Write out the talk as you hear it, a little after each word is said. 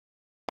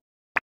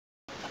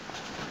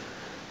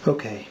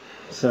Okay,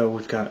 so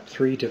we've got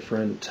three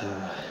different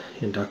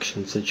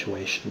induction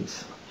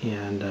situations,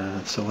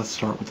 and so let's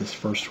start with this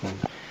first one.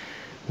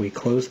 We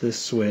close this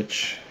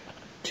switch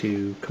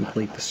to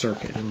complete the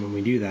circuit, and when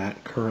we do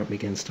that, current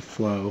begins to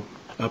flow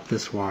up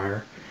this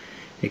wire.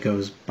 It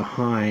goes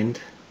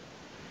behind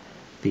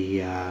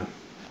the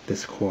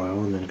this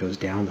coil, and then it goes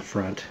down the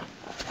front.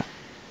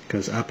 It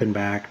goes up and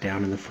back,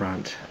 down in the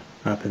front,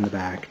 up in the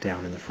back,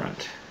 down in the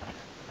front.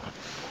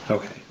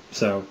 Okay,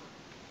 so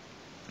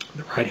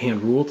the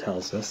right-hand rule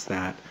tells us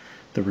that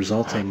the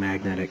resulting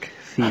magnetic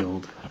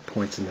field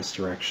points in this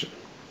direction.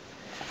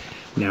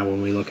 Now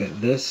when we look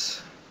at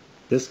this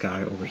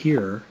guy over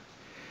here,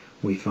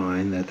 we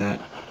find that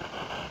that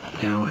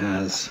now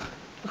has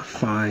a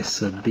phi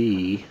sub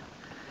b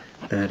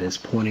that is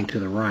pointing to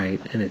the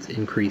right, and it's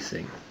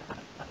increasing.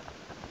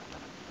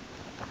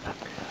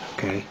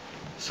 Okay,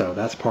 so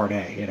that's part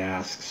A. It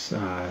asks,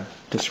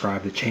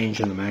 describe the change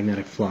in the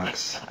magnetic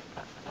flux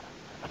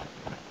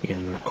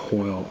in the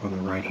coil on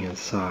the right hand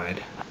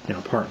side.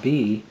 Now part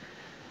B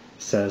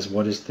says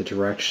what is the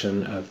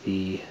direction of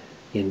the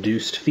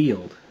induced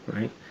field,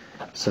 right?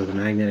 So the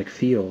magnetic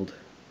field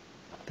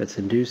that's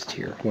induced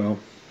here. Well,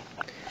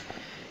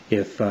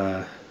 if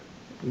the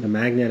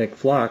magnetic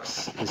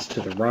flux is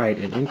to the right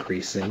and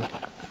increasing,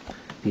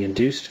 the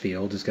induced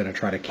field is going to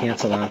try to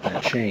cancel out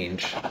that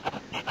change,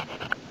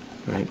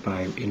 right,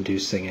 by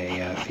inducing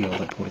a field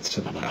that points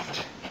to the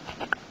left.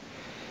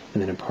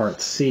 And then in part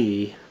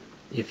C,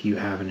 if you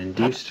have an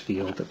induced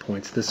field that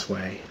points this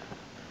way,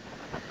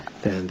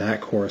 then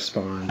that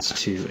corresponds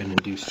to an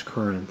induced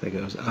current that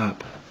goes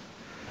up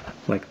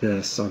like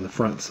this on the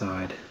front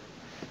side,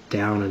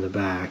 down in the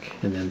back,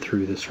 and then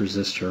through this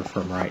resistor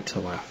from right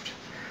to left.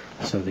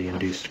 So the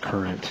induced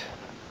current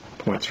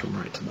points from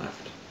right to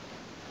left.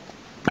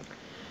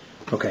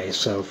 Okay,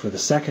 so for the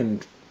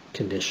second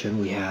condition,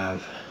 we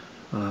have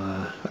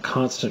a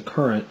constant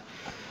current,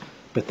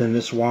 but then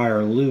this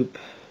wire loop,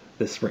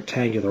 this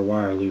rectangular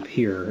wire loop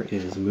here,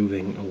 is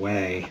moving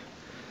away.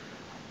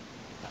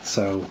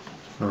 So,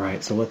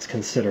 alright, so let's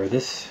consider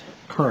this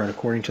current.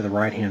 According to the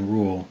right-hand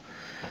rule,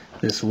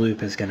 this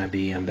loop is going to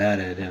be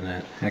embedded in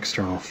an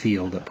external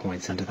field that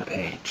points into the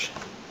page.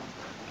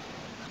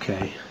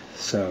 Okay,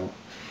 so,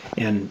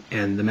 and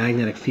the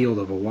magnetic field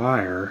of a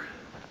wire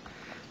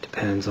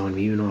depends on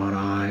mu naught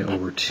I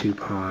over 2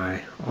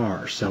 pi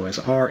r. So as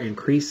r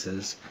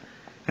increases,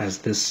 as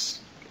this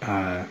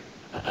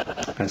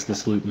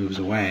loop moves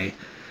away,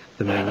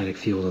 the magnetic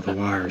field of the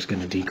wire is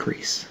going to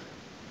decrease.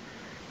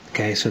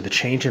 Okay, so the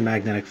change in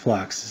magnetic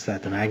flux is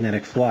that the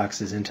magnetic flux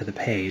is into the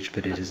page,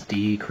 but it is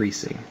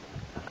decreasing.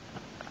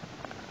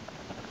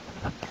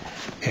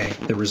 Okay,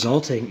 the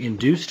resulting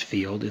induced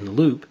field in the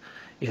loop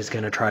is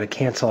going to try to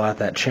cancel out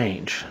that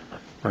change,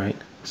 right?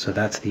 So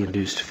that's the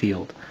induced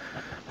field,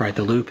 right?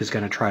 The loop is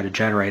going to try to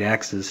generate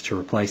x's to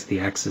replace the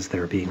x's that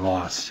are being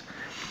lost.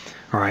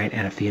 Alright,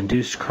 and if the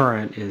induced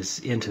current is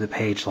into the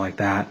page like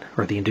that,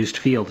 or the induced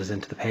field is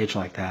into the page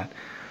like that,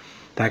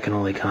 that can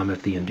only come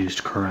if the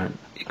induced current,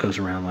 it goes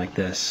around like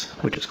this,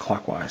 which is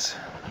clockwise.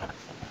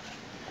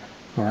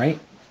 Alright,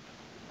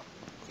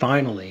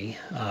 finally,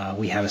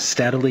 we have a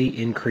steadily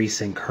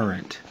increasing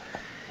current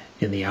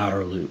in the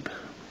outer loop.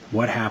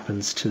 What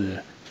happens to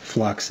the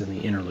flux in the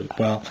inner loop?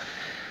 Well,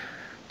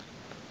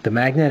 the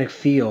magnetic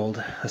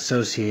field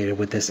associated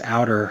with this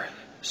outer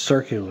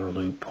circular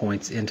loop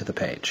points into the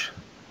page.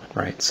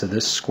 Right, so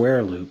this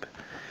square loop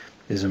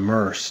is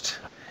immersed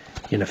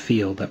in a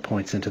field that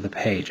points into the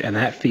page, and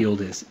that field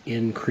is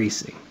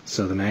increasing.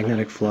 So the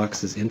magnetic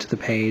flux is into the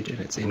page and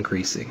it's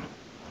increasing.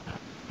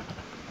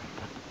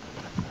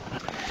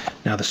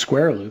 Now the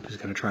square loop is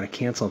going to try to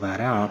cancel that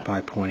out by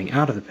pointing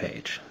out of the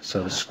page.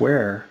 So the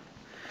square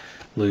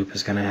loop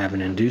is going to have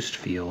an induced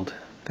field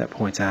that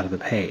points out of the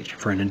page.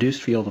 For an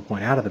induced field to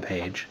point out of the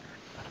page,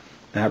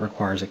 that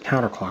requires a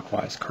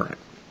counterclockwise current.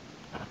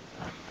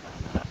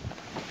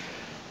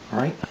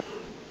 Alright,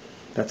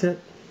 that's it.